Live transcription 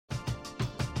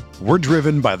We're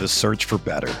driven by the search for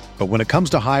better. But when it comes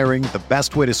to hiring, the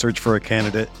best way to search for a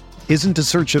candidate isn't to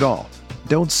search at all.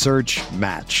 Don't search,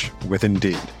 match with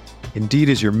Indeed. Indeed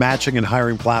is your matching and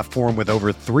hiring platform with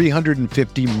over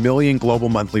 350 million global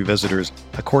monthly visitors,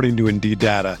 according to Indeed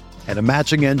data, and a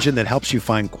matching engine that helps you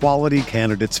find quality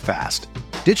candidates fast.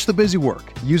 Ditch the busy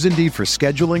work. Use Indeed for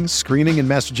scheduling, screening, and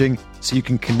messaging so you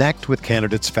can connect with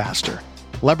candidates faster.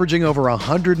 Leveraging over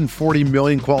 140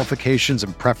 million qualifications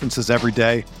and preferences every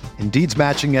day, Indeed's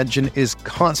matching engine is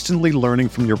constantly learning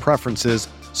from your preferences,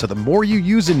 so the more you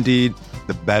use Indeed,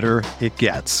 the better it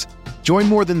gets. Join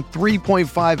more than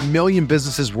 3.5 million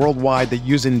businesses worldwide that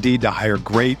use Indeed to hire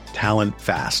great talent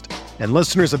fast. And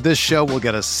listeners of this show will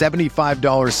get a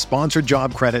 $75 sponsored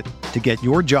job credit to get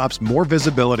your jobs more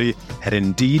visibility at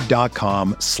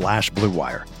Indeed.com/Blue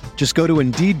Wire. Just go to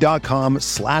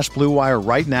Indeed.com/Blue Wire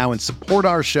right now and support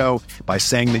our show by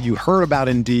saying that you heard about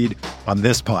Indeed on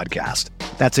this podcast.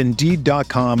 That's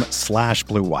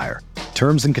Indeed.com/Blue Wire.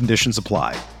 Terms and conditions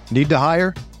apply. Need to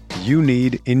hire? You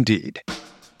need Indeed.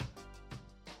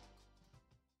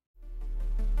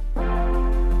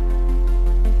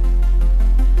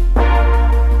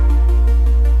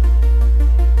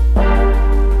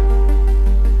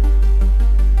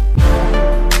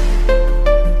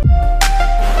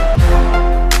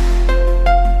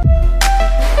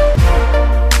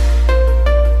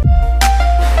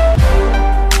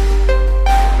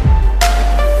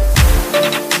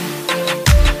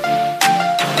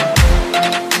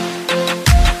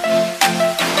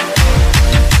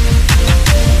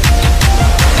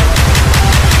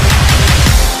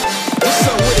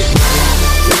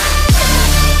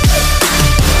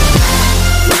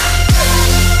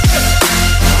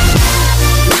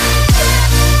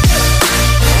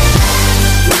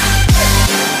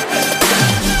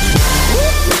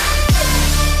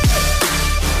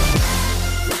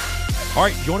 All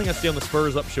right, joining us today on the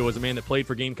Spurs Up Show is a man that played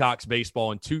for Gamecocks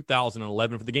baseball in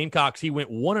 2011. For the Gamecocks, he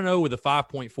went 1-0 with a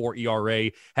 5.4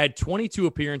 ERA, had 22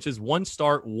 appearances, 1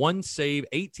 start, 1 save,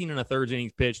 18 and a third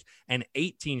innings pitched, and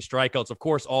 18 strikeouts. Of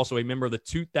course, also a member of the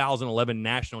 2011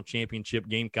 National Championship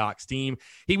Gamecocks team.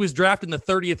 He was drafted in the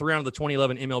 30th round of the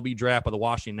 2011 MLB draft by the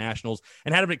Washington Nationals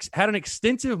and had an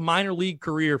extensive minor league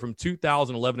career from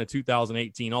 2011 to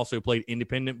 2018. Also played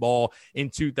independent ball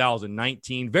in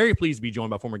 2019. Very pleased to be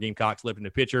joined by former Gamecocks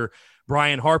left-handed pitcher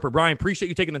Bryan Harper. Bryan, appreciate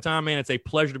you taking the time, man. It's a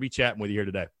pleasure to be chatting with you here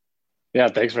today. Yeah,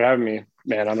 thanks for having me,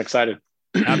 man. I'm excited.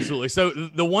 Absolutely. So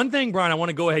the one thing, Bryan, I want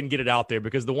to go ahead and get it out there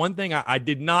because the one thing I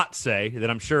did not say that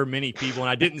I'm sure many people, and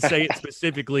I didn't say it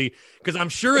specifically because I'm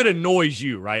sure it annoys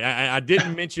you, right? I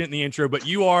didn't mention it in the intro, but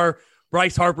you are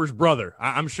Bryce Harper's brother.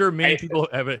 I'm sure many people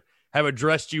have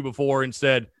addressed you before and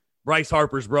said Bryce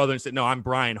Harper's brother and said, no, I'm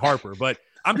Bryan Harper. But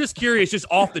I'm just curious, just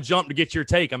off the jump to get your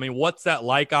take. I mean, what's that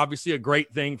like? Obviously a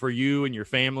great thing for you and your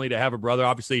family to have a brother.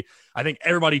 Obviously, I think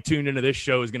everybody tuned into this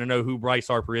show is going to know who Bryce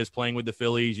Harper is, playing with the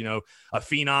Phillies, you know, a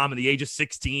phenom at the age of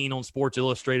 16 on Sports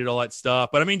Illustrated, all that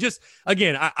stuff. But I mean, just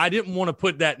again, I didn't want to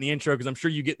put that in the intro because I'm sure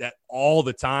you get that all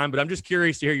the time, but I'm just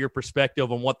curious to hear your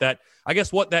perspective on what that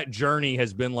journey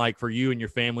has been like for you and your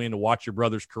family and to watch your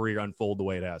brother's career unfold the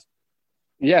way it has.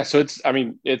 Yeah, so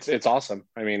it's awesome.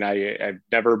 I mean, I've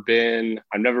never been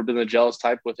the jealous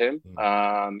type with him.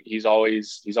 He's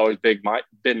always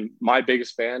been my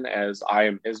biggest fan, as I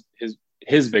am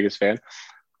his biggest fan.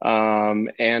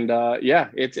 Yeah,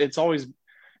 it's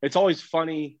always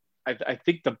funny. I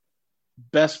think the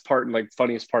best part and like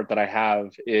funniest part that I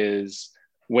have is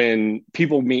when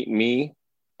people meet me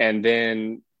and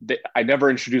then I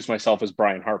never introduce myself as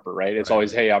Bryan Harper, right? It's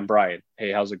always, hey, I'm Bryan.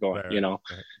 Hey, how's it going? Right. You know?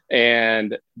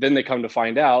 And then they come to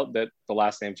find out that the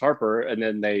last name's Harper. And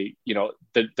then they, you know,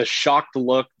 the shocked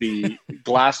look, the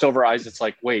glassed over eyes. It's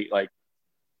like, wait, like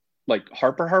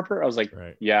Harper? I was like,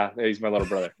 yeah, he's my little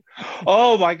brother.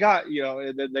 Oh my God. You know,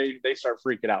 and then they start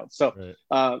freaking out. So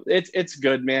it's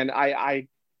good, man.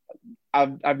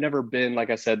 I've never been,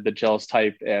 like I said, the jealous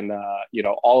type, and you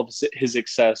know, all of his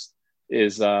success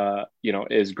is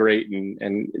great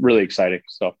and really exciting.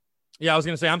 So yeah, I was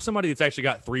going to say, I'm somebody that's actually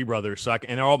got 3 brothers, and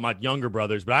they're all my younger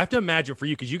brothers, but I have to imagine for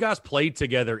you, because you guys played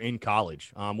together in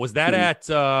college. Was that at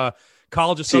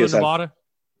College of Southern Nevada?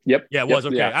 Yep. Yeah, it was.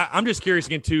 Yep, okay. yeah. I'm just curious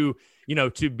again to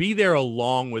be there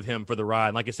along with him for the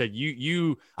ride. Like I said,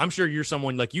 I'm sure you're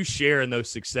someone like you share in those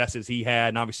successes he had.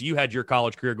 And obviously you had your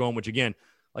college career going, which again,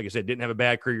 like I said, didn't have a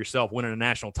bad career yourself, winning a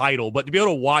national title, but to be able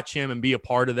to watch him and be a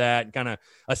part of that and kind of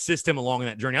assist him along in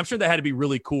that journey, I'm sure that had to be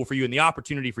really cool for you. And the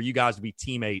opportunity for you guys to be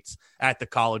teammates at the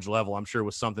college level, I'm sure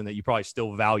was something that you probably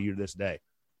still value to this day.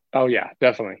 Oh yeah,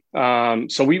 definitely.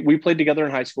 So we played together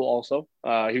in high school also.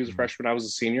 He was a freshman, I was a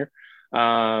senior.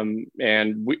 And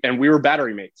we were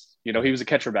battery mates. You know, he was a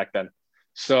catcher back then.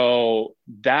 So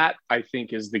that, I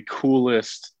think, is the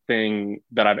coolest thing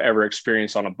that I've ever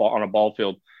experienced on a ball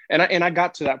field. And I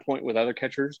got to that point with other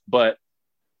catchers, but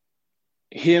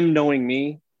him knowing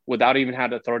me without even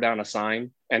having to throw down a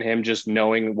sign, and him just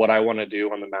knowing what I want to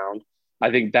do on the mound,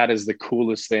 I think that is the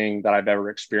coolest thing that I've ever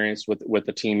experienced with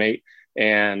a teammate.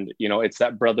 And, you know, it's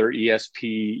that brother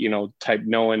ESP, you know, type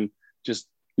knowing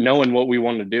what we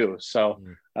want to do. So,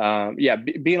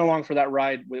 being along for that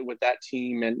ride with that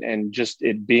team, and just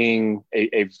it being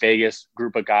a Vegas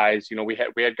group of guys. You know, we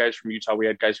had guys from Utah, we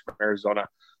had guys from Arizona,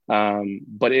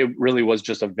 but it really was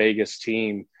just a Vegas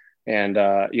team. And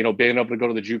you know, being able to go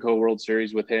to the JUCO World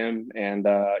Series with him, and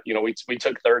you know, we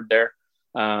took third there,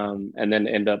 and then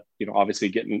end up, you know, obviously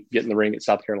getting the ring at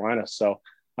South Carolina. So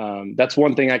that's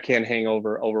one thing I can't hang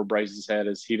over Bryce's head,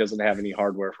 is he doesn't have any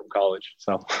hardware from college.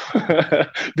 So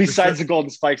besides the Golden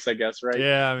Spikes, I guess, right?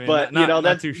 Yeah, I mean, but you know,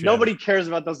 that's nobody cares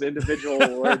about those individual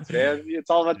awards, man.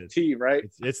 It's all about the team, right?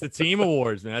 It's the team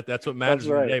awards, man. That's what matters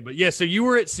today. But yeah, so you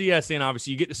were at CSN,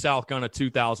 obviously. You get to South Carolina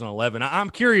 2011. I'm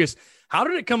curious, how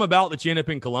did it come about that you end up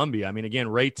in Columbia? I mean, again,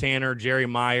 Ray Tanner, Jerry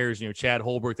Myers, you know, Chad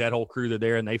Holbrook, that whole crew, they're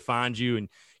there, and they find you, and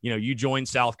you know, you joined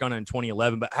South Carolina in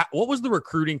 2011. But what was the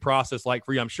recruiting process like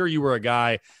for you? I'm sure you were a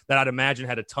guy that I'd imagine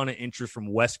had a ton of interest from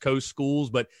West Coast schools,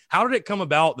 but how did it come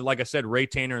about that, like I said, Ray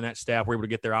Tanner and that staff were able to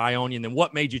get their eye on you? And then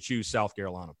what made you choose South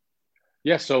Carolina?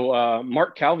 Yeah, so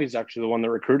Mark Calvey is actually the one that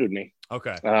recruited me.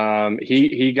 Okay.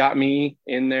 He got me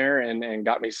in there and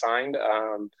got me signed.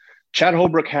 Chad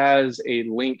Holbrook has a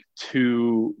link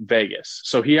to Vegas.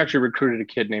 So he actually recruited a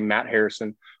kid named Matt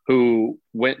Harrison, who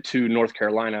went to North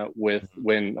Carolina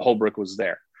when Holbrook was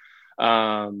there.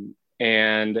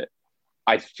 And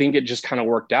I think it just kind of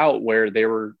worked out where they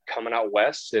were coming out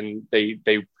west, and they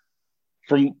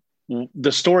from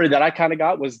the story that I kind of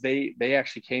got was they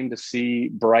actually came to see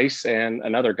Bryce and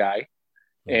another guy,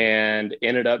 and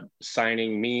ended up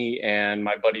signing me and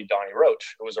my buddy Donnie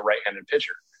Roach, who was a right-handed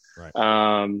pitcher.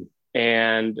 Right.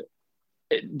 And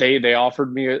they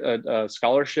offered me a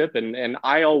scholarship, and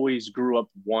I always grew up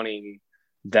wanting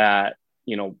that,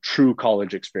 you know, true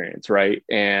college experience, right?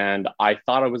 And I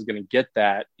thought I was going to get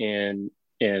that in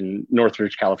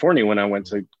Northridge, California, when I went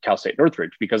to Cal State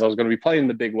Northridge, because I was going to be playing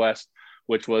the Big West,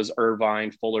 which was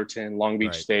Irvine, Fullerton, Long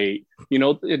Beach State, you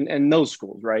know, and those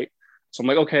schools, right? So I'm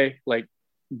like, okay, like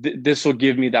this will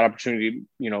give me that opportunity,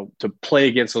 you know, to play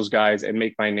against those guys and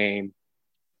make my name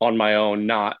on my own,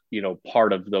 not, you know,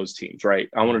 part of those teams, right?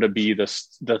 I wanted to be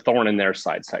the thorn in their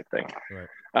sides type thing.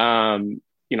 Right.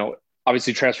 You know,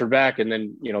 obviously transferred back, and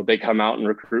then, you know, they come out and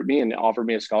recruit me and offered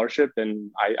me a scholarship.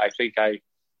 And I think I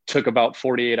took about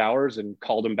 48 hours and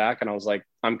called him back, and I was like,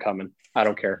 I'm coming. I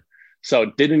don't care. So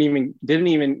didn't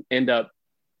even end up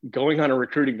going on a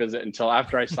recruiting visit until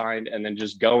after I signed, and then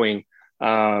just going.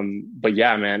 But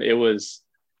yeah, man, it was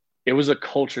a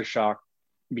culture shock,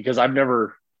 because I've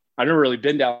never really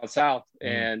been down south,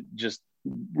 and just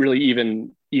really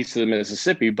even east of the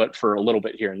Mississippi, but for a little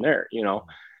bit here and there, you know.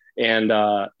 And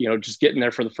you know, just getting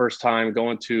there for the first time,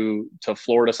 going to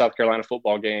Florida, South Carolina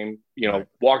football game, you know,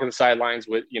 walking the sidelines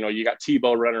with, you know, you got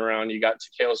Tebow running around, you got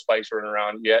Takeo Spikes running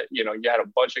around, you know, you had a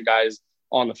bunch of guys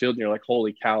on the field, and you're like,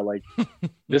 holy cow, like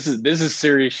this is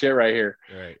serious shit right here.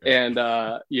 Right. And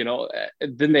you know,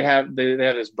 then they have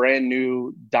this brand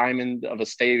new diamond of a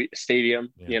stadium,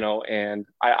 you know, and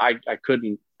I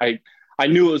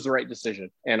knew it was the right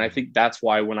decision. And I think that's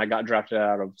why when I got drafted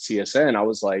out of CSN, I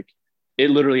was like, it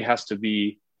literally has to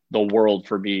be the world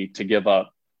for me to give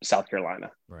up South Carolina,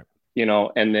 right? You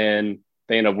know, and then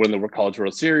they end up winning the College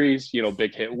World Series, you know,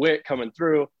 big hit Witt coming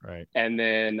through. Right. And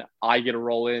then I get to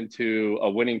roll into a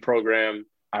winning program.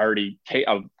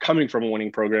 I'm coming from a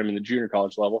winning program in the junior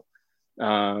college level.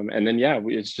 And then, yeah,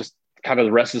 it's just kind of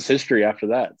the rest is history after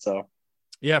that. So.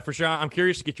 Yeah, for sure. I'm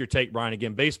curious to get your take, Bryan.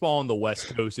 Again, baseball on the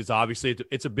West Coast is obviously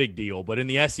it's a big deal, but in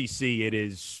the SEC, it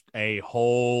is a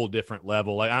whole different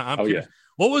level. Like I'm curious,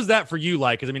 what was that for you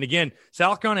like? Because I mean, again,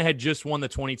 South Carolina had just won the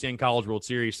 2010 College World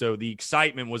Series, so the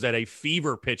excitement was at a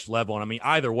fever pitch level. And I mean,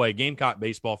 either way, Gamecock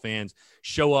baseball fans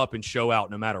show up and show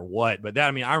out no matter what. But that,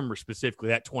 I mean, I remember specifically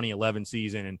that 2011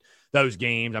 season and those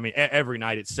games. I mean, every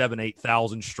night it's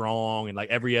 8,000 strong, and like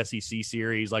every SEC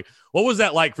series. Like, what was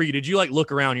that like for you? Did you like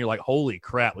look around and you're like, holy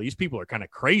crap, these people are kind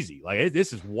of crazy. Like,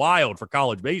 this is wild for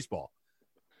college baseball.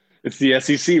 It's the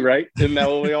SEC, right? Isn't that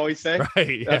what we always say?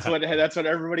 Right. Yeah. That's what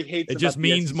everybody hates. It just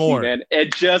means SEC, more, man.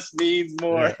 It just means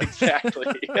more. Yeah. Exactly.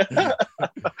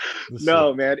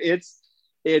 No, man.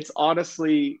 It's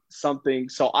honestly something.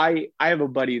 So I have a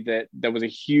buddy that was a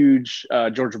huge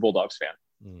Georgia Bulldogs fan.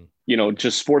 you know,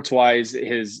 just sports wise,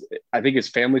 I think his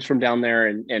family's from down there,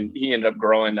 and he ended up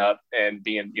growing up and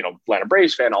being, you know, Atlanta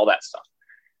Braves fan, all that stuff.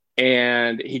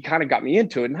 And he kind of got me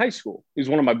into it in high school. He's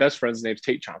one of my best friends. His name's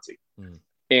Tate Chauncey.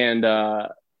 And,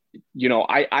 you know,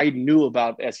 I knew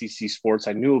about SEC sports.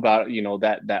 I knew about, you know,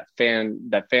 that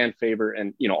fan favor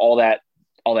and, you know, all that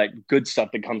good stuff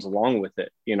that comes along with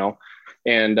it, you know.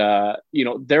 And, you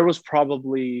know, there was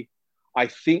probably, I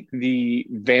think the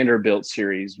Vanderbilt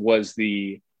series was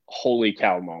the holy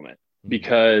cow moment,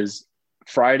 because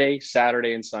Friday,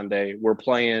 Saturday, and Sunday we're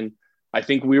playing. I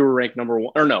think we were ranked number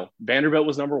one, or no, Vanderbilt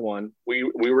was number one. We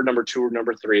were number two or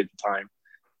number three at the time.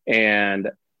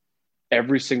 And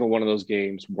every single one of those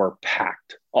games were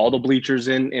packed. All the bleachers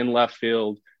in left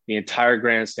field, the entire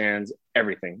grandstands,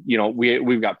 everything. You know,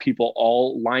 we've got people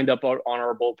all lined up on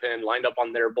our bullpen, lined up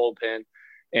on their bullpen,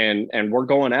 and we're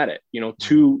going at it. You know,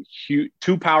 two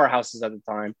powerhouses at the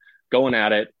time going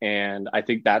at it. And I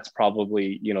think that's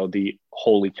probably, you know, the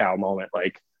holy cow moment.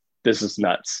 Like, this is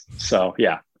nuts. So,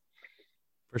 yeah.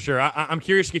 For sure. I'm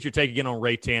curious to get your take again on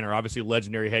Ray Tanner, obviously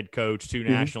legendary head coach, 2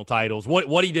 national titles.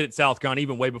 What he did at South Carolina,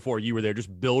 even way before you were there,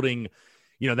 just building,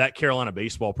 you know, that Carolina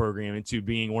baseball program into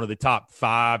being one of the top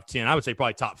 5, 10, I would say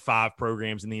probably top 5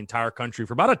 programs in the entire country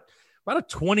for about a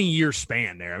 20-year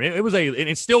span there. I mean, and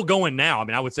it's still going now. I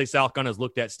mean, I would say South Carolina is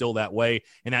looked at still that way,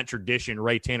 and that tradition,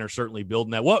 Ray Tanner certainly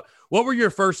building that. What were your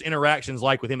first interactions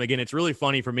like with him? Again, it's really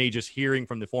funny for me just hearing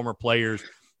from the former players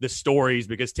the stories,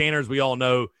 because Tanner's, we all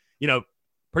know, you know,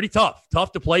 pretty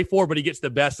tough to play for, but he gets the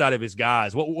best out of his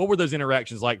guys. What were those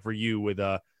interactions like for you with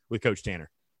Coach Tanner?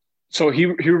 So he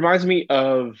reminds me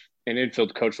of an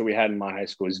infield coach that we had in my high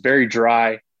school. He's very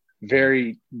dry,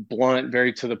 very blunt,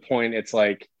 very to the point. It's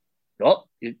like, oh,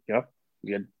 you got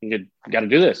to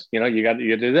do this. You know, you got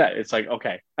to do that. It's like,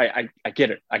 okay, I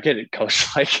get it,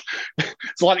 coach. Like,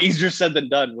 it's a lot easier said than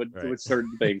done with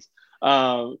certain things.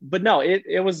 But no,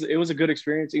 it was a good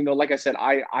experience. You know, like I said,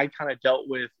 I kind of dealt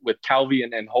with Calvi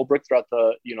and Holbrook throughout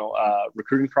the, you know,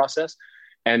 recruiting process.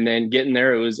 And then getting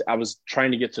there, I was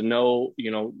trying to get to know, you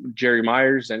know, Jerry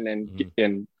Myers and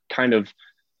kind of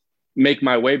make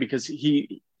my way, because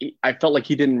I felt like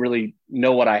he didn't really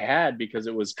know what I had, because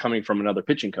it was coming from another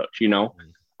pitching coach, you know?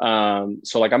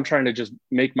 So like, I'm trying to just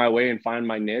make my way and find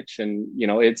my niche. And, you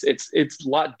know, it's a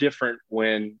lot different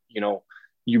when, you know,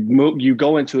 you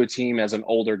go into a team as an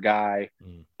older guy,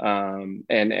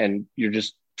 and you're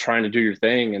just trying to do your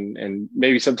thing, and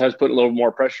maybe sometimes put a little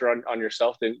more pressure on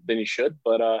yourself than you should.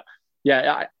 But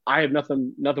yeah, I have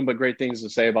nothing but great things to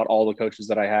say about all the coaches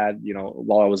that I had, you know,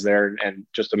 while I was there, and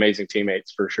just amazing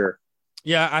teammates for sure.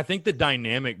 Yeah, I think the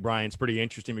dynamic, Bryan's pretty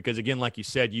interesting, because, again, like you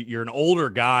said, you're an older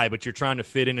guy, but you're trying to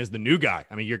fit in as the new guy.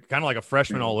 I mean, you're kind of like a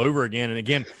freshman all over again. And,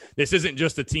 again, this isn't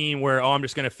just a team where, I'm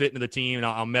just going to fit into the team and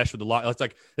I'll mesh with the lot. It's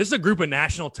like, this is a group of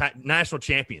national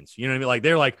champions. You know what I mean? Like,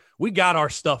 they're like, we got our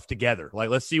stuff together.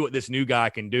 Like, let's see what this new guy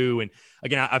can do. And,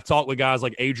 again, I've talked with guys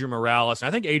like Adrian Morales. And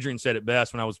I think Adrian said it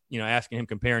best when I was, you know, asking him,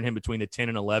 comparing him between the 10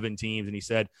 and 11 teams. And he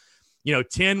said, you know,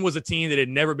 10 was a team that had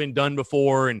never been done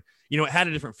before. And, you know, it had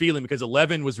a different feeling, because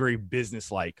 11 was very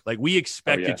businesslike. Like, we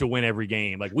expected to win every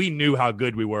game. Like, we knew how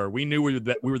good we were. We knew we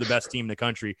were the best team in the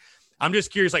country. I'm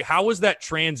just curious, like, how was that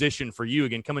transition for you?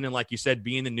 Again, coming in, like you said,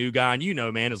 being the new guy, and, you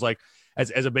know, man, is like,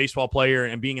 as a baseball player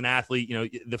and being an athlete, you know,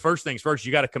 the first things first,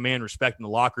 you got to command respect in the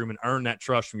locker room and earn that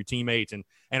trust from your teammates and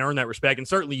earn that respect. And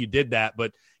certainly you did that.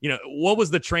 But, you know, what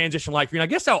was the transition like for you? And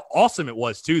I guess how awesome it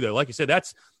was too, though. Like you said,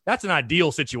 that's an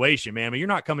ideal situation, man. I mean, you're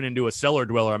not coming into a cellar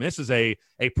dweller. I mean, this is a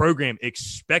program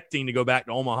expecting to go back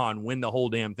to Omaha and win the whole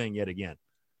damn thing yet again.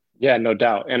 Yeah, no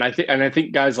doubt. And I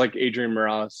think guys like Adrian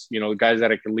Morales, you know, guys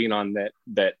that I could lean on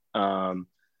that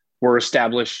were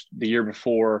established the year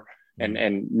before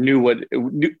and knew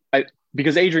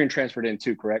because Adrian transferred in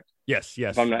too, correct? Yes.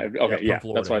 If I'm not, okay. Yeah,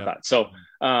 Florida, that's what I thought. So,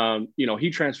 you know, he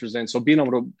transfers in. So being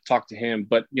able to talk to him,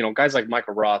 but, you know, guys like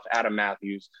Michael Roth, Adam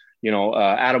Matthews, you know,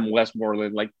 Adam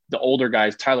Westmoreland, like the older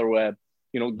guys, Tyler Webb,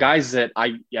 you know, guys that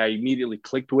I immediately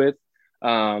clicked with,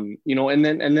 you know, and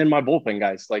then my bullpen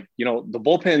guys, like, you know, the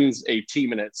bullpen's a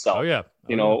team in itself. Oh yeah.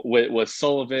 You know, with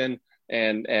Sullivan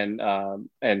and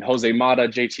Jose Mata,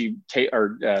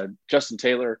 Justin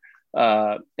Taylor,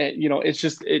 and, you know, it's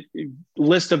just a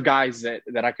list of guys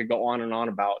that I could go on and on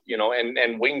about, you know,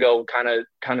 and Wingo kind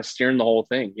of steering the whole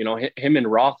thing. You know, him and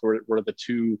Roth were the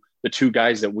two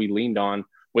guys that we leaned on,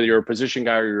 whether you're a position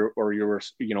guy or you're,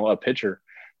 you know, a pitcher.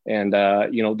 And,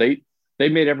 you know, they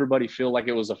made everybody feel like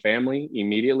it was a family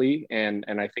immediately. And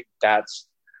I think that's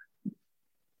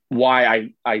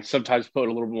why I sometimes put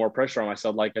a little bit more pressure on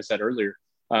myself. Like I said earlier,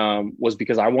 was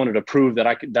because I wanted to prove that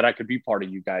I could be part of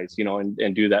you guys, you know,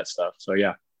 and do that stuff. So,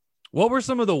 yeah. What were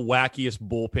some of the wackiest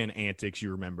bullpen antics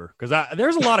you remember? Because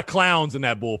there's a lot of clowns in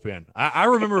that bullpen. I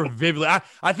remember vividly.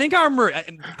 I think I remember.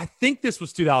 I think this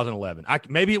was 2011.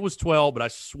 Maybe it was 12, but I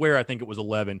swear I think it was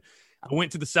 11. I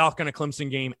went to the South Carolina Clemson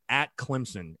game at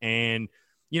Clemson, and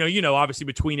obviously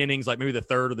between innings, like maybe the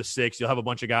third or the sixth, you'll have a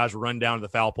bunch of guys run down to the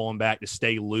foul pole and back to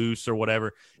stay loose or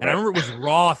whatever. And I remember it was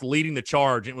Roth leading the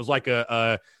charge, and it was like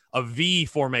a V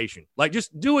formation, like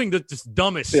just doing the just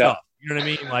dumbest stuff. You know what I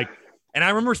mean? Like. And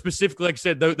I remember specifically, like I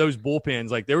said, those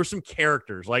bullpens, like there were some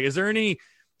characters. Like, is there any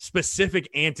specific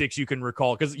antics you can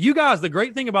recall? Because you guys, the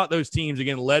great thing about those teams,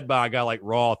 again, led by a guy like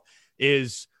Roth,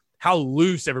 is how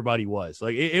loose everybody was.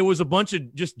 Like, it was a bunch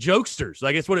of just jokesters.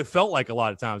 Like, it's what it felt like a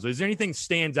lot of times. Is there anything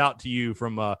stands out to you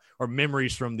from or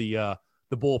memories from the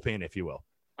bullpen, if you will?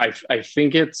 I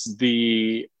think it's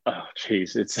it's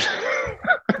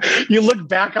you look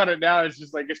back on it now, it's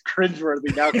just like it's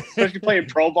cringeworthy now, especially playing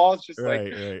pro ball. It's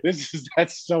just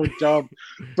that's so dumb.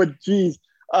 But geez,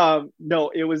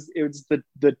 no, it was the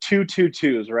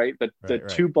 2-2-2s, right? The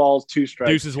 2 balls, 2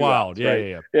 strikes. Deuce is wild. Outs,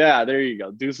 right? Yeah. There you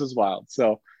go. Deuce is wild.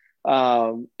 So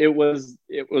it was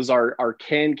our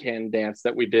can dance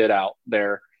that we did out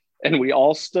there. And we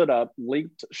all stood up,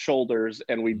 linked shoulders,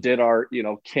 and we did our,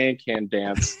 can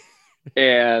dance.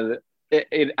 And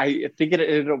I think it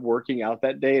ended up working out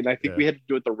that day. And I think we had to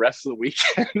do it the rest of the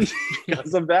weekend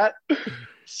because of that.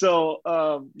 So,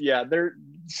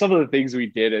 some of the things we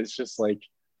did, it's just like,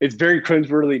 it's very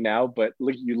cringeworthy now, but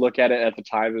you look at it at the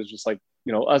time, it was just like,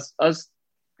 us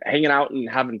hanging out and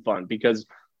having fun, because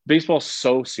baseball's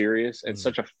so serious and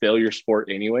such a failure sport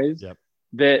anyways,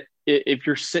 that if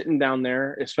you're sitting down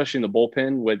there, especially in the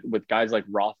bullpen with guys like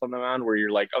Roth on the mound, where you're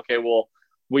like, okay, well,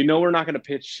 we know we're not going to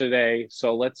pitch today,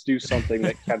 so let's do something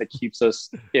that kind of keeps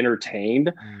us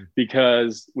entertained,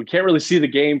 because we can't really see the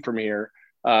game from here.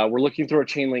 We're looking through a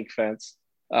chain link fence.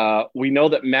 We know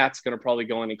that Matt's going to probably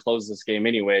go in and close this game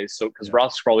anyway, so because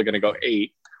Roth's probably going to go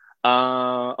 8.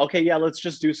 Okay, yeah, let's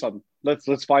just do something.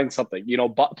 Let's find something.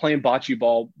 Playing bocce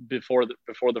ball before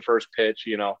the first pitch.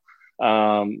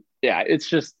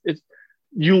 It's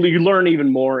you learn even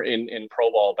more in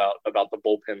pro ball about the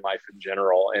bullpen life in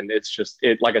general, and it's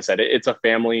like I said, it's a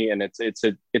family, and it's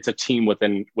a team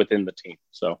within the team.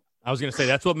 So I was going to say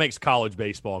that's what makes college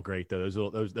baseball great, though. Those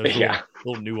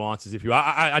little nuances. If you,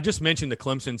 I just mentioned the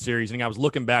Clemson series, and I was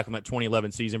looking back on that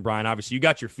 2011 season, Bryan. Obviously, you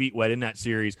got your feet wet in that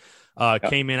series.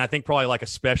 Came in, I think, probably like a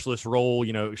specialist role.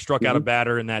 Struck out a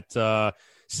batter in that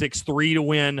 6-3 to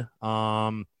win.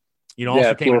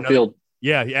 Also came another field.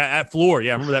 Yeah, at Floor.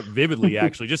 Yeah, I remember that vividly,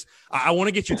 actually. Just I want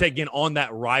to get your take again on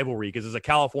that rivalry, because as a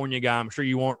California guy, I'm sure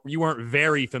you weren't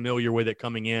very familiar with it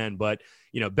coming in, but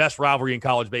best rivalry in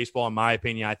college baseball, in my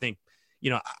opinion. I think,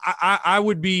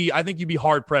 I think you'd be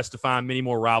hard pressed to find many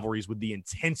more rivalries with the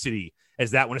intensity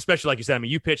as that one, especially like you said. I mean,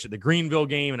 you pitched at the Greenville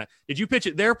game, and did you pitch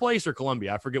at their place or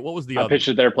Columbia? I forget, what was the other? I pitched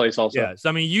at their place also. Yeah, so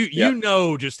I mean, you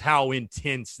know just how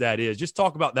intense that is. Just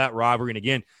talk about that rivalry, and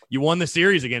again, you won the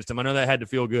series against them. I know that had to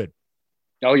feel good.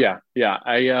 Oh yeah.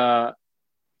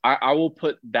 I will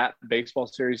put that baseball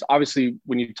series. Obviously,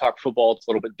 when you talk football, it's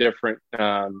a little bit different.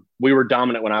 We were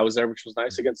dominant when I was there, which was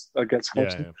nice against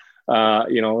Clemson.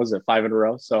 Was it 5 in a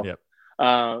row? So,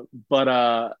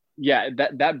 that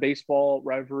baseball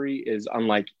rivalry is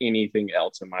unlike anything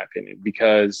else, in my opinion,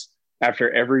 because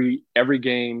after every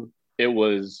game,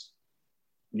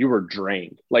 you were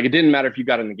drained. Like, it didn't matter if you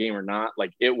got in the game or not.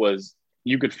 Like, it was.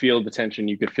 You could feel the tension.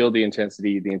 You could feel the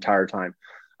intensity the entire time.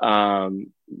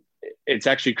 It's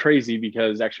actually crazy,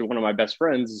 because actually one of my best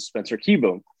friends is Spencer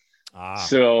Keyboom.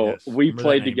 We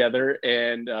played together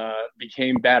and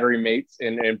became battery mates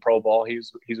in pro ball. He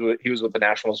was with the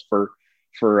Nationals for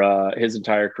his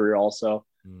entire career also.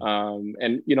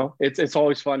 It's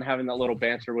always fun having that little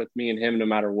banter with me and him, no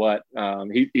matter what.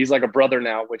 He's like a brother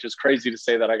now, which is crazy to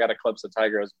say that I got a Clemson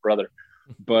Tiger as a brother.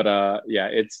 But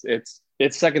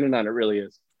it's second to none. It really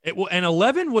is. And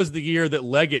 11 was the year that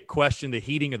Leggett questioned the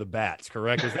heating of the bats,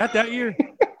 correct? Was that year? Yes.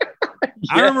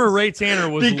 I remember Ray Tanner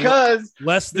was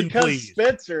less than pleased.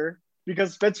 Spencer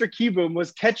Keyboom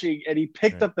was catching, and he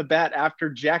picked up the bat after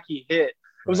Jackie hit.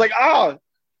 It was like,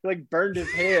 burned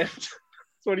his hand. That's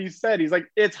what he said. He's like,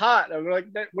 it's hot. I'm like,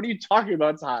 what are you talking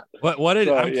about? It's hot.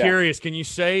 I'm curious. Can you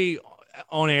say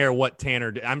on air what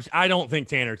Tanner did? I don't think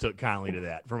Tanner took kindly to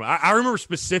that. I remember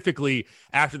specifically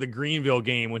after the Greenville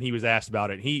game when he was asked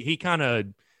about it, he kind of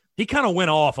went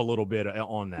off a little bit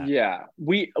on that. Yeah,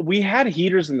 we had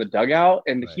heaters in the dugout,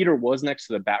 and the heater was next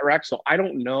to the bat rack, so I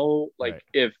don't know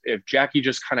if Jackie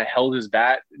just kind of held his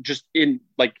bat just in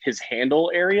like his handle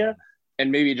area,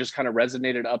 and maybe it just kind of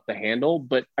resonated up the handle.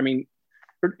 But I mean,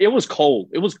 it was cold.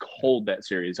 It was cold that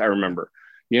series, I remember.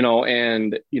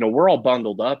 and we're all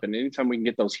bundled up, and anytime we can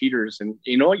get those heaters, and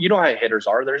you know how hitters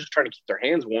are, they're just trying to keep their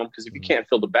hands warm, because if you can't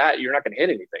feel the bat, you're not going to hit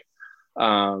anything.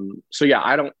 So yeah,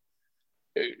 I don't,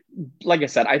 like I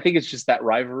said, I think it's just that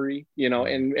rivalry,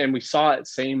 and we saw it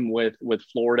same with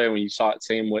Florida, and we saw it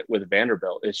same with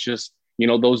Vanderbilt. It's just,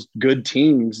 those good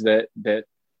teams that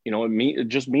it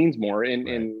just means more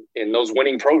in those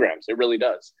winning programs. It really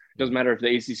does. It doesn't matter if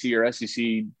the ACC or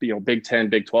SEC, Big 10,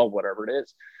 Big 12, whatever it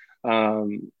is.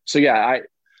 So yeah,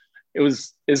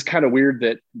 it's kind of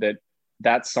weird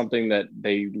that's something that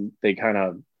they kind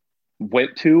of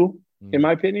went to, in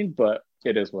my opinion, but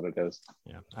it is what it is.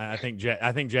 Yeah, I think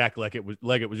Jack Leggett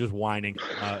was just whining.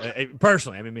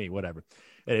 Personally, I mean, me, whatever.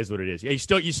 It is what it is. Yeah,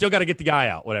 you still got to get the guy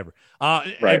out, whatever.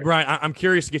 Right. Hey, Bryan, I'm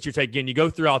curious to get your take again. You go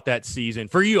throughout that season.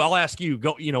 For you, I'll ask you,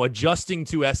 adjusting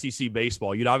to SEC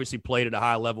baseball. You'd obviously played at a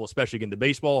high level, especially again, the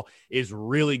baseball is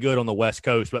really good on the West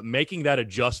Coast, but making that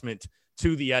adjustment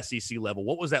to the SEC level,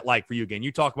 what was that like for you again?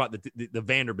 You talk about the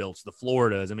Vanderbilts, the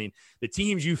Floridas. I mean, the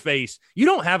teams you face, you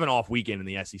don't have an off weekend in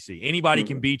the SEC. Anybody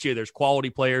can beat you. There's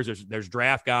quality players. There's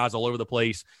draft guys all over the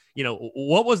place.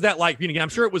 What was that like for you again? I'm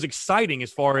sure it was exciting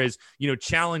as far as,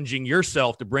 challenging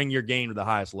yourself to bring your game to the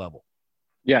highest level.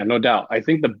 Yeah, no doubt. I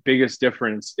think the biggest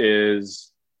difference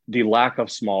is the lack of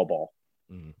small ball.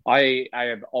 I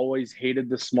have always hated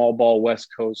the small ball West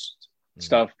Coast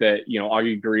stuff that,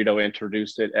 Augie Garrido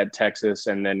introduced it at Texas,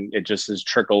 and then it just has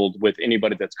trickled with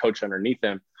anybody that's coached underneath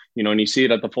him, and you see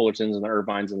it at the Fullertons and the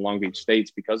Irvines and Long Beach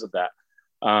States because of that.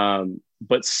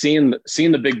 But seeing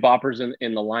the big boppers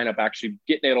in the lineup actually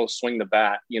getting able to swing the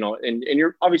bat, and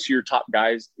you're obviously your top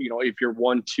guys, if you're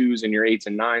 1-2s and your 8s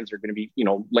and 9s are going to be,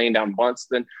 laying down bunts,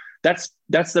 then that's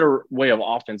their way of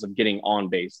offense of getting on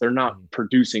base. They're not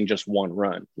producing just one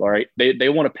run. All right. They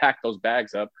want to pack those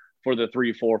bags up for the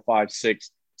 3, 4, 5,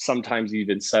 6, sometimes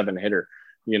even 7 hitter,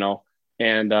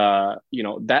 and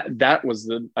that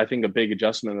was I think a big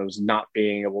adjustment was not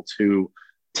being able to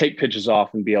take pitches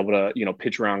off and be able to,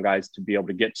 pitch around guys to be able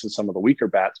to get to some of the weaker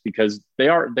bats, because they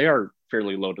are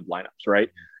fairly loaded lineups, right?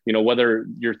 Whether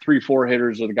your 3, 4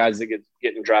 hitters are the guys that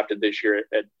getting drafted this year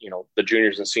at the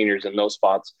juniors and seniors in those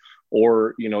spots,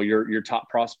 or, your top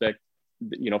prospect,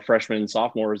 freshmen and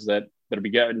sophomores that'll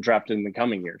be getting drafted in the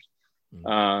coming years.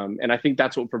 And I think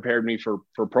that's what prepared me for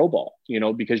pro ball,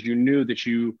 because you knew that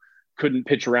you couldn't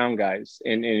pitch around guys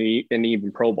in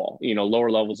even pro ball, lower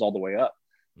levels all the way up.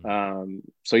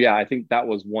 So yeah, I think that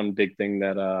was one big thing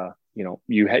that,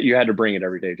 you had to bring it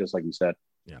every day, just like you said.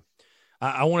 Yeah.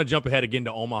 I want to jump ahead again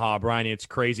to Omaha, Bryan. It's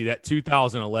crazy, that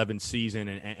 2011 season.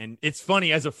 And it's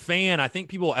funny, as a fan, I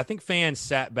think fans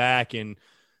sat back and,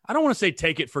 I don't want to say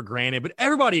take it for granted, but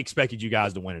everybody expected you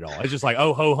guys to win it all. It's just like,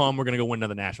 oh, ho hum, we're going to go win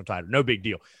another national title. No big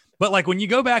deal. But like when you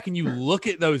go back and you look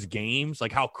at those games,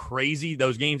 like how crazy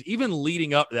those games, even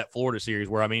leading up to that Florida series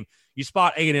where, I mean, you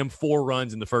spot A&M 4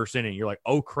 runs in the first inning. You're like,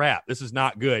 oh, crap, this is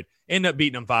not good. End up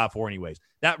beating them 5-4 anyways.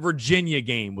 That Virginia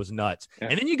game was nuts. Yeah.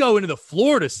 And then you go into the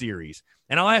Florida series,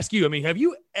 and I'll ask you, I mean, have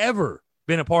you ever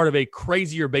been a part of a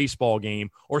crazier baseball game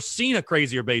or seen a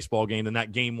crazier baseball game than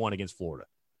that game 1 against Florida?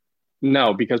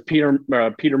 No, because Peter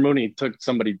Mooney took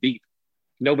somebody deep.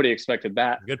 Nobody expected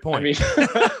that. Good point. I mean,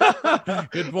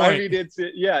 good point. I mean,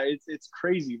 it's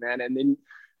crazy, man. And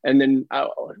then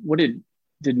what did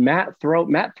Matt throw?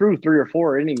 Matt threw 3 or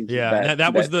 4 innings. Yeah,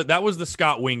 that was the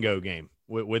Scott Wingo game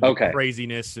with the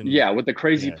craziness and with the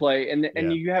crazy play, and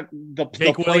you have the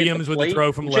Jake Williams with the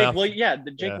throw from left.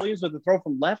 Jake Williams with the throw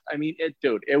from left. I mean,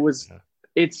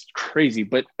 it's crazy,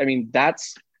 but I mean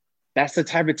that's the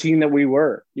type of team that we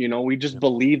were. We just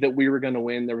believed that we were going to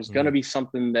win. There was going to be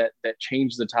something that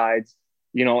changed the tides,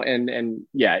 and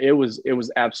it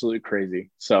was absolutely crazy.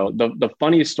 So the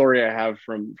funniest story I have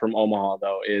from Omaha,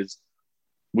 though, is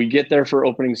we get there for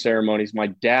opening ceremonies. My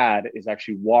dad is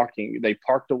actually walking. They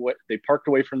parked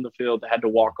away from the field. They had to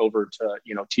walk over to,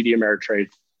 TD Ameritrade,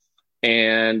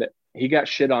 and he got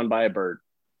shit on by a bird.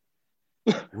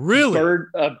 Really?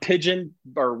 A pigeon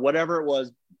or whatever it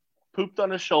was, pooped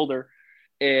on his shoulder,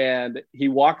 and he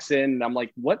walks in, and I'm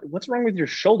like, what's wrong with your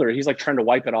shoulder? He's like trying to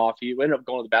wipe it off. He ended up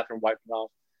going to the bathroom, wiping it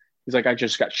off. He's like, I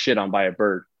just got shit on by a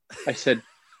bird. I said,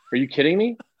 are you kidding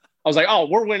me? I was like, oh,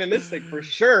 we're winning this thing for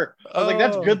sure. I was like,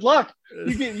 that's good luck.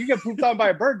 You get pooped on by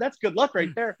a bird. That's good luck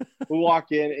right there. We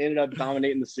walk in, ended up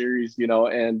dominating the series,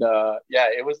 and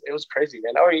it was crazy,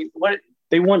 man. I mean,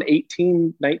 they won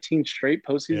 18, 19 straight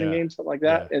postseason games, something like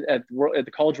that. At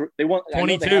the college, they won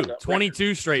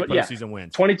 22 straight postseason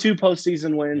wins. 22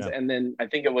 postseason wins, and then I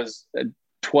think it was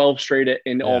 12 straight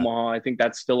in Omaha. I think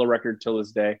that's still a record till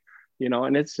this day,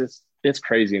 and it's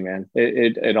crazy, man.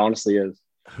 It honestly is.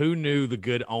 Who knew the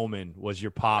good omen was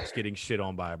your pops getting shit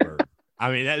on by a bird?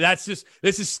 I mean,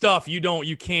 this is stuff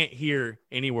you can't hear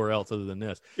anywhere else other than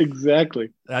this.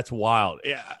 Exactly. That's wild.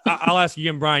 Yeah, I'll ask you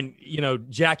again, Bryan.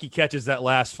 Jackie catches that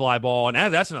last fly ball,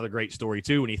 and that's another great story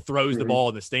too. When he throws the ball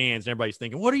in the stands, and everybody's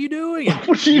thinking, "What are you doing?" And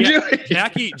what are you doing?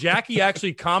 Jackie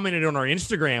actually commented on our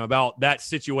Instagram about that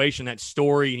situation, that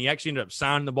story, and he actually ended up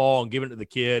signing the ball and giving it to the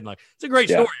kid. And it's a great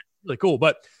story, really cool.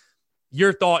 But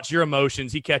your thoughts, your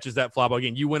emotions. He catches that fly ball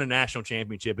again. You win a national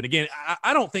championship, and again,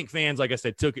 I don't think fans, like I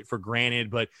said, took it for granted.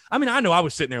 But I mean, I know I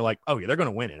was sitting there like, oh yeah, they're going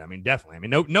to win it. I mean, definitely. I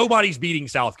mean, nobody's beating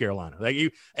South Carolina.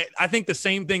 I think the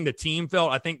same thing the team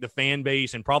felt. I think the fan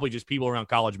base and probably just people around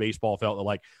college baseball felt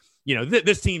that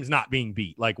this team's not being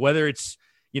beat. Whether it's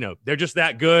they're just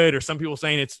that good, or some people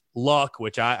saying it's luck,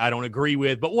 which I don't agree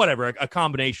with. But whatever, a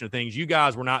combination of things. You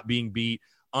guys were not being beat,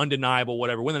 undeniable.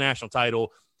 Whatever, win the national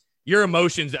title. Your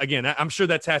emotions, again, I'm sure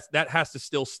that has to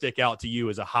still stick out to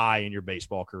you as a high in your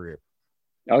baseball career.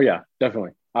 Oh yeah,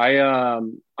 definitely. I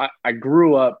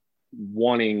grew up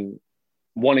wanting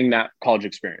that college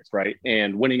experience, right?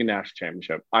 And winning a national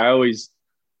championship. I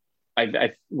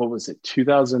what was it,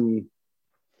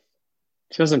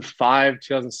 2005,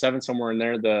 2007, somewhere in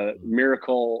there, the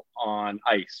Miracle on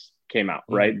Ice came out,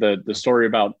 right? The story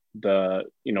about the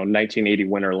 1980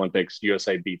 Winter Olympics,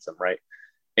 USA beats them, right?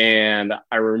 And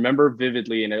I remember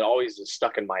vividly, and it always is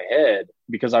stuck in my head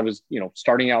because I was,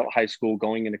 starting out high school,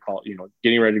 going into college,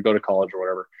 getting ready to go to college or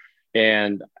whatever.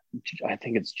 And I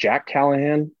think it's Jack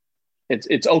Callahan.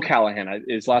 It's O'Callahan.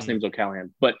 His last name is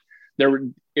O'Callahan. But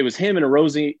it was him and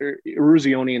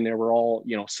Eruzione, and they were all,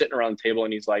 sitting around the table.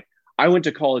 And he's like, I went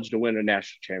to college to win a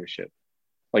national championship.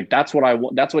 That's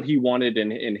what he wanted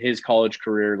in his college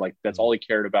career. That's all he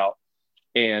cared about.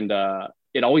 And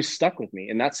it always stuck with me.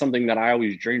 And that's something that I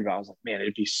always dreamed about. I was like, man,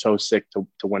 it'd be so sick to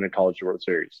win a college World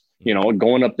Series.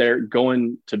 Going up there,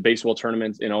 going to baseball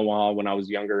tournaments in Omaha when I was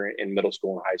younger, in middle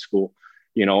school and high school,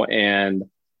 and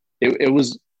it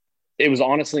was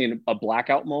honestly a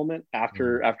blackout moment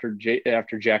after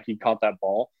Jackie caught that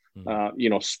ball,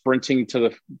 sprinting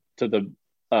to the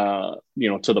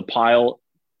pile.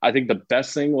 I think the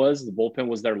best thing was the bullpen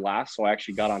was there last. So I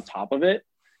actually got on top of it.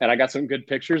 And I got some good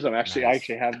pictures. I actually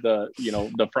have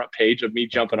the front page of me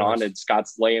jumping on, and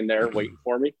Scott's laying there waiting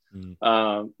for me.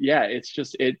 It's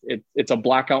just it's a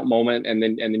blackout moment, and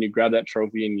then you grab that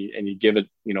trophy and you give it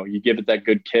that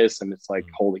good kiss, and it's like,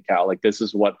 holy cow, this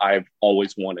is what I've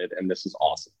always wanted, and this is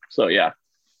awesome. So yeah.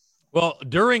 Well,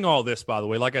 during all this, by the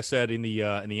way, like I said in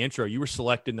the intro, you were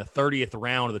selected in the 30th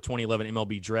round of the 2011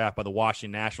 MLB draft by the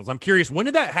Washington Nationals. I'm curious, when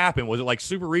did that happen? Was it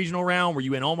super regional round? Were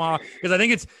you in Omaha?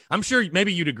 Because I'm sure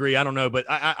maybe you'd agree. I don't know, but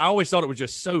I always thought it was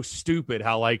just so stupid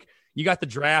how you got the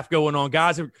draft going on.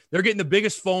 Guys, they're getting the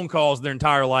biggest phone calls of their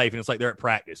entire life, and it's like they're at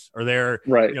practice or they're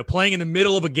playing in the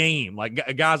middle of a game.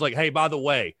 Guys hey, by the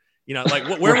way,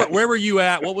 where were you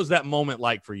at? What was that moment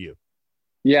like for you?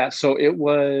 Yeah, so it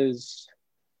was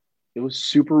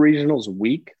Super Regionals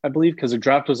week, I believe, because the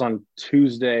draft was on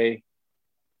Tuesday.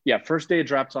 Yeah, first day of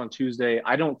drafts on Tuesday.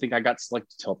 I don't think I got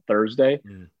selected till Thursday,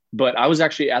 but I was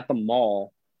actually at the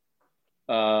mall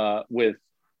with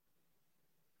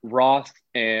Roth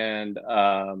and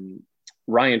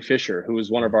Ryan Fisher, who was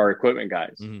one of our equipment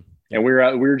guys. And we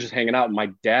were just hanging out, and my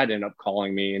dad ended up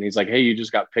calling me, and he's like, hey, you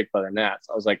just got picked by the Nats.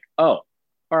 I was like, oh,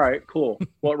 all right, cool.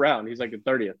 What round? He's like, the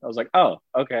 30th. I was like, oh,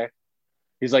 okay.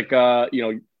 He's like,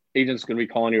 agent's going to be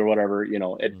calling you or whatever,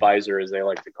 advisor as they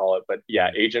like to call it. But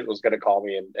yeah, agent was going to call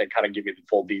me and kind of give me the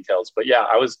full details. But yeah,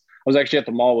 I was actually at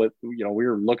the mall with, we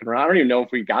were looking around. I don't even know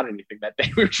if we got anything that day.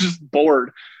 We were just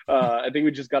bored. I think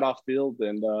we just got off field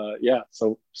and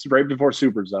so right before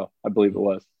Supers though, I believe it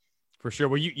was. For sure.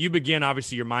 Well, you begin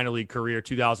obviously your minor league career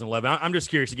 2011. I'm just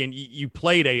curious again. You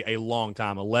played a long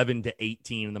time, 11 to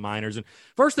 18 in the minors. And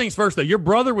first things first, though, your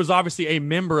brother was obviously a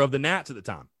member of the Nats at the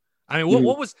time. I mean,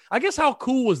 what was? I guess how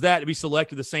cool was that to be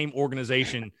selected the same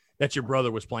organization that your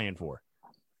brother was playing for?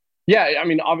 Yeah, I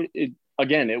mean,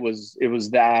 it was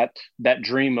that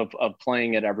dream of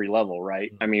playing at every level,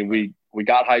 right? I mean, we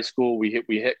got high school, we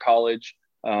hit college,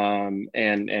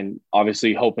 and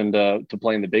obviously hoping to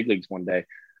play in the big leagues one day.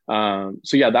 So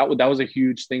yeah, that was a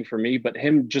huge thing for me. But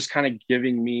him just kind of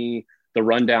giving me the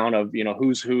rundown of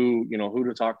who's who, who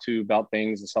to talk to about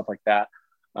things and stuff like that,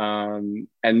 and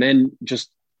then just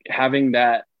having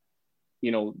that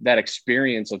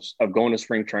experience of going to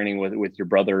spring training with your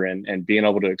brother and being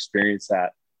able to experience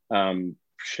that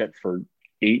for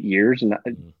 8 years and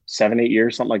 7-8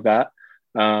 years, something like that.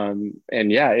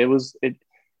 And yeah,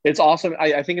 it's awesome.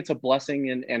 I think it's a blessing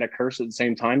and a curse at the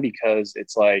same time, because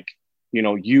it's like,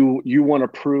 you want to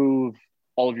prove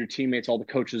all of your teammates, all the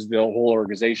coaches, the whole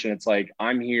organization. It's like,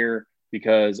 I'm here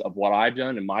because of what I've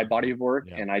done in my body of work,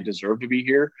 and I deserve to be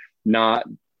here, not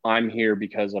I'm here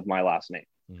because of my last name.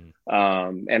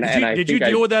 Did you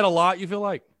deal with that a lot, you feel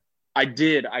like? I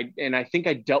did. I think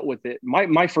I dealt with it.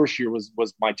 My first year was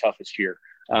my toughest year.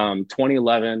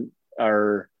 2011,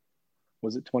 or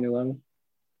was it 2011?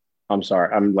 I'm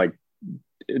sorry. I'm like,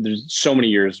 there's so many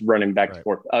years running back and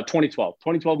forth.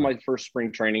 2012, my first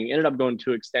spring training, ended up going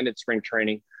to extended spring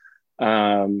training,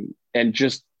 and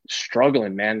just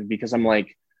struggling, man, because I'm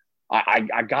like,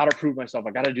 I got to prove myself.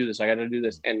 I got to do this. I got to do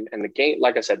this. And the game,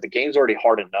 like I said, the game's already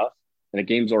hard enough, and the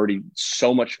game's already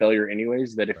so much failure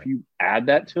anyways, that if you add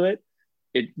that to it,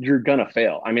 you're going to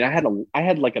fail. I mean, I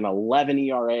had like an 11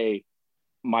 ERA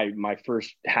my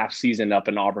first half season up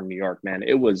in Auburn, New York, man.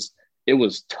 It was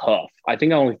tough. I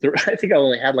think I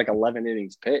only had like 11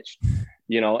 innings pitched,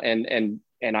 and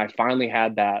I finally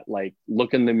had that like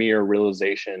look in the mirror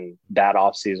realization that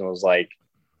off season. Was like,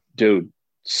 dude,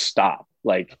 stop,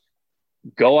 like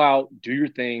go out, do your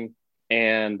thing.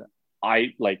 And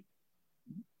I like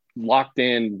locked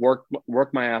in,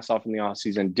 worked my ass off in the off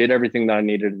season, did everything that I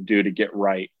needed to do to get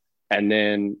right. And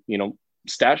then,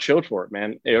 stats showed for it,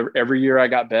 man. Every year I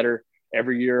got better.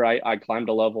 Every year I climbed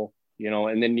a level,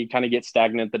 and then you kind of get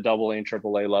stagnant at the AA and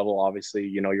AAA level. Obviously,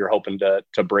 you're hoping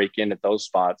to break in at those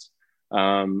spots.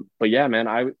 But yeah, man,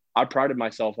 I prided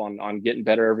myself on getting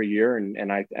better every year.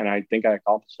 And I think I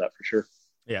accomplished that for sure.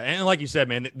 Yeah, and like you said,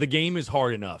 man, the game is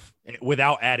hard enough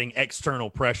without adding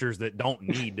external pressures that don't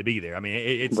need to be there. I mean,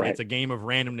 it's a game of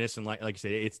randomness, and like you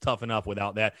said, it's tough enough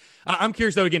without that. I'm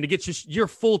curious, though, again, to get just your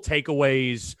full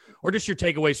takeaways, or just your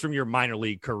takeaways from your minor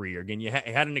league career. Again, you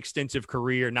had an extensive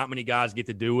career. Not many guys get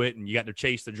to do it, and you got to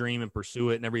chase the dream and pursue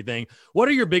it and everything. What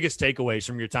are your biggest takeaways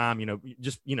from your time,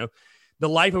 the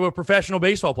life of a professional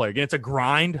baseball player? Again, it's a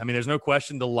grind. I mean, there's no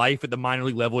question the life at the minor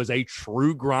league level is a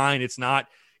true grind. It's not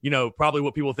 – probably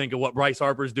what people think of what Bryce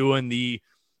Harper's doing, the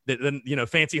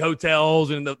fancy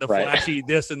hotels and the flashy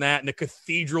this and that, and the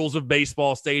cathedrals of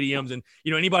baseball stadiums. And,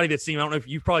 anybody that's seen, I don't know if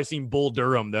you've probably seen Bull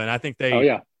Durham, though. And I think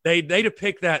they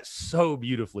depict that so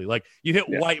beautifully. Like, you hit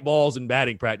white balls in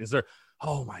batting practice. They're,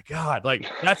 oh my God. Like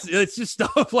it's just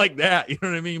stuff like that. You know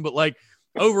what I mean? But like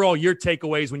overall, your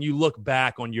takeaways when you look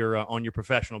back on your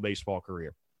professional baseball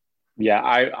career. Yeah.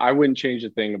 I wouldn't change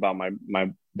a thing about my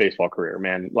baseball career,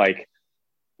 man. Like,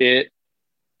 It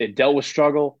dealt with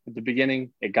struggle at the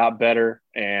beginning. It got better,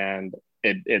 and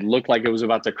it looked like it was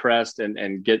about to crest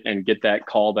and get that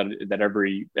call that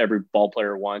every ball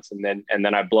player wants. And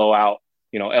then I blow out,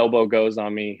 elbow goes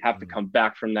on me, have to come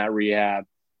back from that rehab,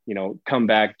 come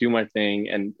back, do my thing,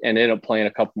 and end up playing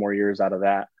a couple more years out of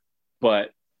that. But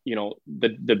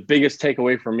the biggest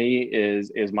takeaway for me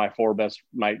is my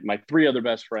three other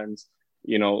best friends,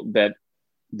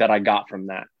 that I got from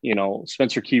that.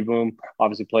 Spencer Keyboom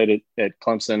obviously played at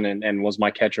Clemson and was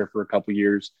my catcher for a couple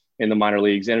years in the minor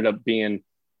leagues. Ended up being,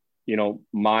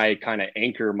 my kind of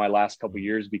anchor my last couple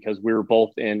years, because we were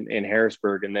both in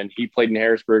Harrisburg, and then he played in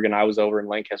Harrisburg and I was over in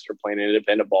Lancaster playing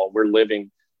independent ball. We're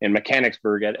living in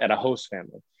Mechanicsburg at a host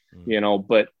family,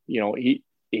 but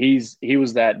he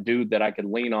was that dude that I could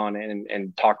lean on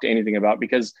and talk to anything about,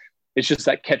 because it's just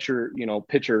that catcher,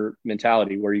 pitcher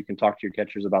mentality where you can talk to your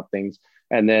catchers about things.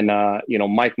 And then,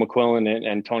 Mike McQuillan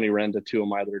and Tony Renda, two of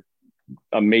my other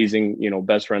amazing,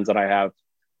 best friends that I have,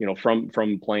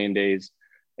 from playing days.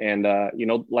 And,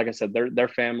 like I said, they're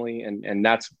family. And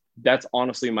that's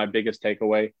honestly my biggest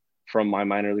takeaway from my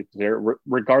minor league career,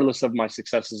 regardless of my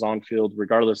successes on field,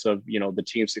 regardless of, the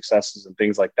team successes and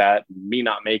things like that, me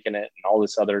not making it and all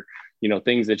this other,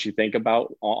 things that you think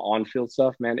about on field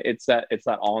stuff, man. It's that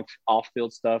off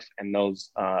field stuff and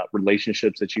those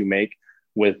relationships that you make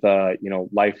with,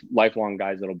 lifelong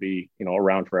guys that'll be,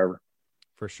 around forever.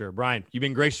 For sure. Bryan, you've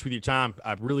been gracious with your time.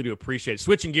 I really do appreciate it.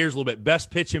 Switching gears a little bit,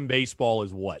 best pitch in baseball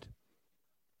is what?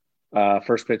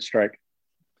 First pitch strike.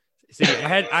 See,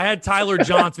 I had Tyler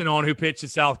Johnson on, who pitched at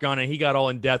South Gunna. He got all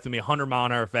in depth with me,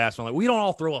 100-mile-an-hour fastball. I'm like, we don't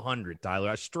all throw 100, Tyler.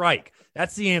 I strike.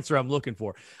 That's the answer I'm looking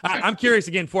for. I'm curious,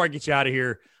 again, before I get you out of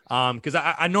here, because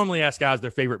I normally ask guys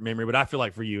their favorite memory, but I feel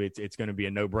like for you it's going to be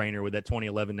a no-brainer with that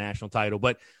 2011 national title.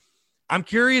 But I'm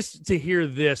curious to hear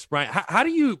this, Bryan. How do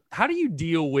you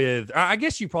deal with – I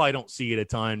guess you probably don't see it a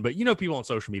ton, but people on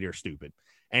social media are stupid.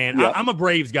 And yeah. I'm a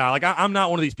Braves guy. Like, I'm not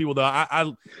one of these people, though.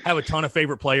 I have a ton of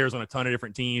favorite players on a ton of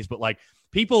different teams, but like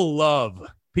people love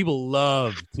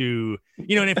to,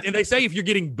 and if they say if you're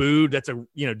getting booed, that's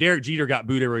Derek Jeter got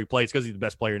booed every place because he's the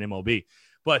best player in MLB.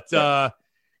 But,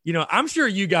 I'm sure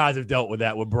you guys have dealt with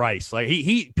that with Bryce. Like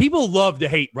people love to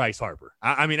hate Bryce Harper.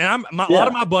 A lot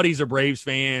of my buddies are Braves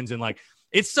fans, and like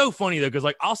it's so funny though, because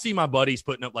like I'll see my buddies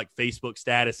putting up like Facebook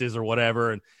statuses or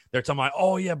whatever, and they're talking about,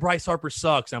 oh yeah, Bryce Harper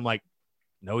sucks. I'm like,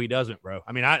 no, he doesn't, bro.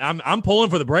 I mean, I'm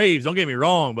pulling for the Braves. Don't get me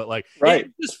wrong, but like, right.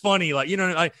 It's just funny, like, you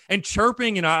know, like, and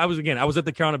chirping. You know, I was at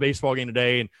the Carolina baseball game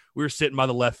today, and we were sitting by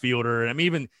the left fielder, and I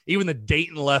mean, even the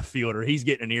Dayton left fielder, he's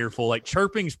getting an earful. Like,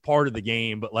 chirping's part of the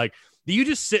game, but like, do you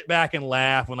just sit back and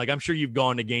laugh when, like, I'm sure you've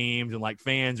gone to games and like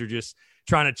fans are just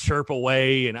trying to chirp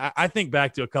away? And I think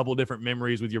back to a couple different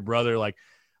memories with your brother, like.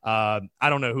 I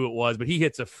don't know who it was, but he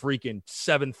hits a freaking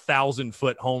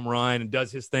 7,000-foot home run and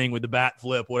does his thing with the bat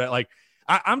flip. Whatever. Like,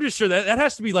 I'm just sure that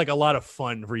has to be like a lot of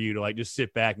fun for you to like just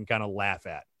sit back and kind of laugh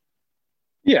at.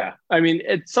 Yeah, I mean,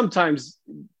 sometimes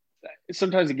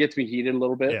it gets me heated a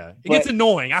little bit. Yeah, it gets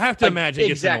annoying. I have to imagine it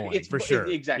gets annoying for sure.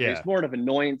 Exactly, yeah. It's more of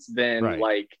annoyance than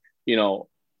like, you know,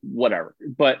 whatever.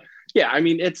 But yeah, I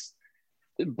mean, it's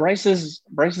Bryce is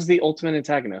the ultimate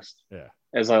antagonist. Yeah,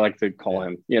 as I like to call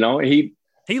him. You know,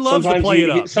 he loves to play it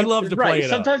up. He loves to play it up.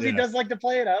 Sometimes he does like to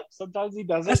play it up. Sometimes he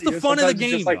doesn't. That's the fun of the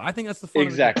game. Like, I think that's the fun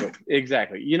of the game.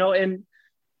 Exactly. You know, and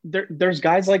there's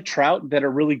guys like Trout that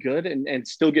are really good and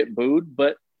still get booed,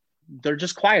 but they're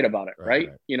just quiet about it,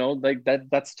 right? You know, like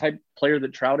that's the type of player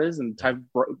that Trout is and the type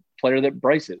of player that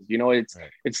Bryce is. You know, it's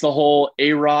the whole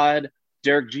A-Rod,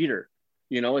 Derek Jeter.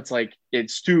 You know, it's like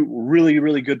it's two really,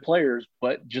 really good players,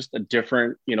 but just a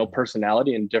different, you know,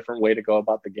 personality and different way to go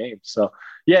about the game. So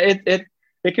yeah,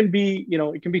 it can be, you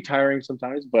know, it can be tiring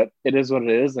sometimes, but it is what it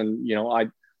is. And, you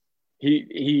know,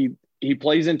 he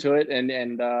plays into it and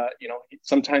you know,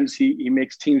 sometimes he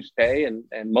makes teams pay and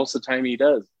most of the time he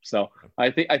does. So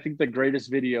I think the greatest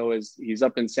video is he's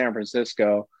up in San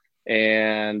Francisco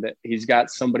and he's got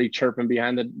somebody chirping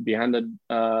behind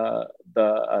the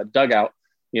dugout,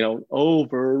 you know,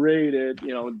 overrated,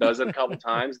 you know, does it a couple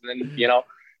times. And then, you know,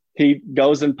 he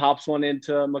goes and pops one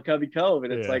into McCovey Cove,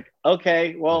 and it's like,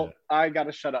 okay, well, I got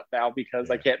to shut up now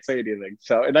because I can't say anything.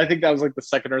 So, and I think that was like the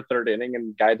second or third inning,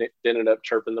 and guy ended up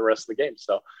chirping the rest of the game.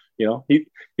 So, you know, he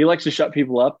likes to shut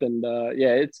people up, and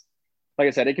it's like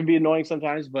I said, it can be annoying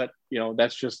sometimes, but you know,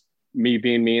 that's just me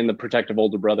being me and the protective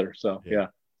older brother. So, yeah.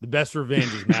 The best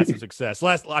revenge is massive success.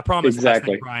 I promise. Exactly. Last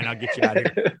thing, Bryan, I'll get you out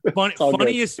of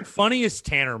here. Funniest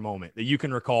Tanner moment that you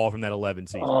can recall from that 11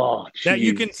 season. Oh, geez. That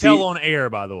you can tell on air,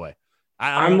 by the way.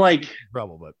 I'm like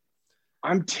trouble, but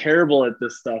I'm terrible at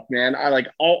this stuff, man. I like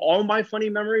all my funny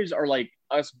memories are like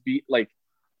us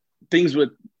things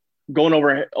with going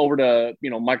over to,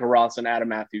 you know, Michael Ross and Adam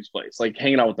Matthews' place, like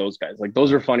hanging out with those guys. Like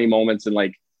those are funny moments, and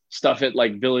like stuff at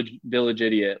like Village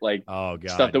Idiot, like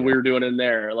stuff that we were doing in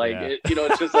there. Like, you know,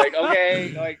 it's just like,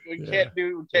 okay, like we can't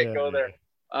go there.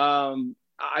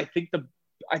 I think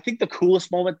the coolest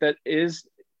moment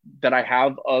that I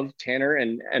have of Tanner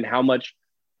and how much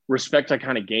respect I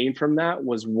kind of gained from that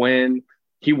was when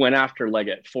he went after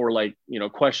Leggett for like, you know,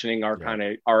 questioning our kind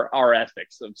of our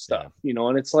ethics of stuff, you know,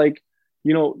 and it's like,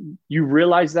 you know, you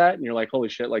realize that and you're like, holy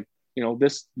shit, like, you know,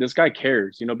 this guy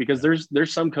cares, you know, because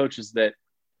there's some coaches that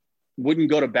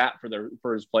wouldn't go to bat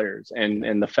for his players.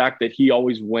 And the fact that he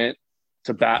always went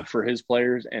to bat for his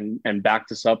players and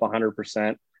backed us up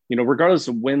 100%, you know, regardless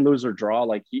of win, lose or draw,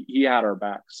 like he had our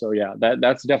back. So yeah,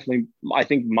 that's definitely, I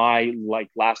think, my like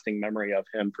lasting memory of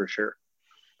him for sure.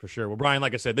 For sure. Well, Bryan,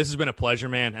 like I said, this has been a pleasure,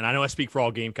 man. And I know I speak for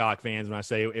all Gamecock fans when I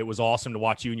say it was awesome to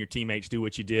watch you and your teammates do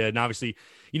what you did. And obviously,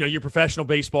 you know, your professional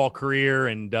baseball career,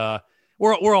 and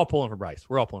we're all pulling for Bryce.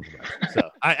 We're all pulling for Bryce. So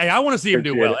I want to see him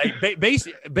do well. Hey,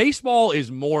 baseball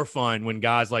is more fun when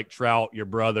guys like Trout, your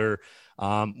brother,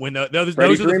 when those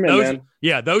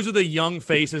are the young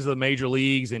faces of the major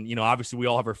leagues. And, you know, obviously we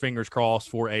all have our fingers crossed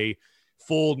for a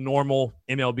full normal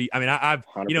MLB. I mean, I've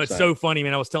 100%. You know, it's so funny,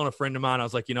 man. I was telling a friend of mine, I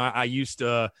was like, you know, I used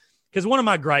to, because one of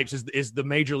my gripes is the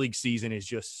major league season is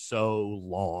just so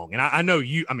long. And I know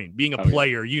you, I mean, being a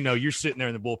player, you know, you're sitting there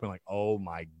in the bullpen like, oh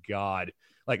my God,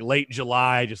 like late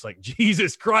July, just like,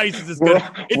 Jesus Christ, this is good.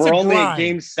 We're only at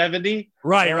game 70.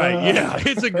 Right. Yeah.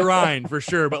 It's a grind for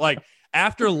sure. But like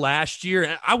after last year,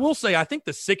 and I will say, I think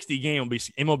the 60 game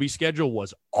MLB schedule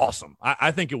was awesome.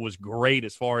 I think it was great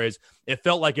as far as it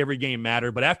felt like every game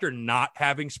mattered. But after not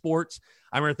having sports,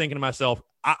 I remember thinking to myself,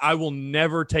 I will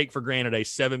never take for granted a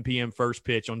 7 p.m. first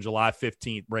pitch on July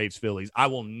 15th, Braves Phillies. I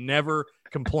will never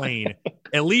complain.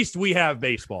 At least we have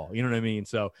baseball. You know what I mean?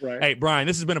 So, Hey, Bryan,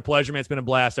 this has been a pleasure, man. It's been a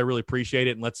blast. I really appreciate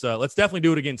it. And let's definitely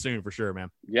do it again soon for sure,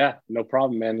 man. Yeah, no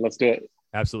problem, man. Let's do it.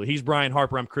 Absolutely. He's Bryan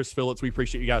Harper. I'm Chris Phillips. We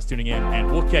appreciate you guys tuning in, and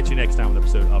we'll catch you next time with an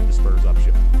episode of the Spurs Up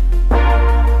Show.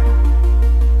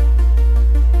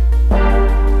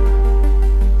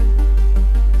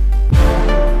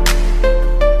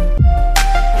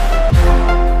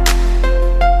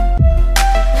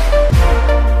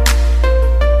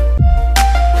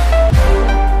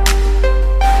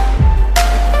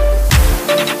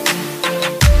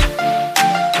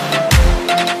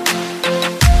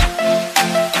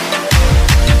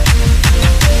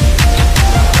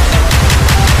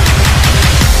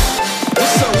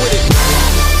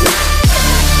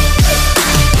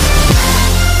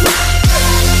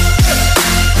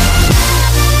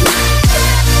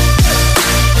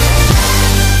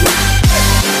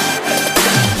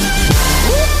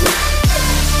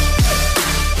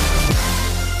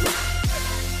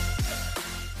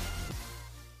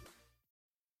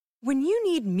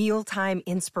 need mealtime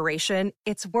inspiration,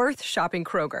 it's worth shopping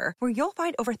Kroger, where you'll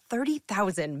find over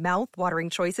 30,000 mouth-watering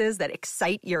choices that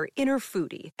excite your inner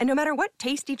foodie. And no matter what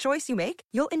tasty choice you make,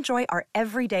 you'll enjoy our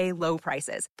everyday low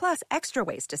prices, plus extra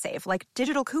ways to save, like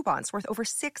digital coupons worth over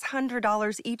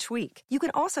 $600 each week. You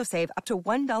can also save up to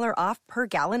 $1 off per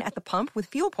gallon at the pump with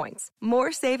fuel points.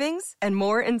 More savings and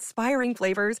more inspiring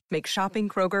flavors make shopping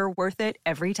Kroger worth it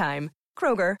every time.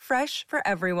 Kroger, fresh for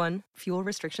everyone. Fuel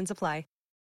restrictions apply.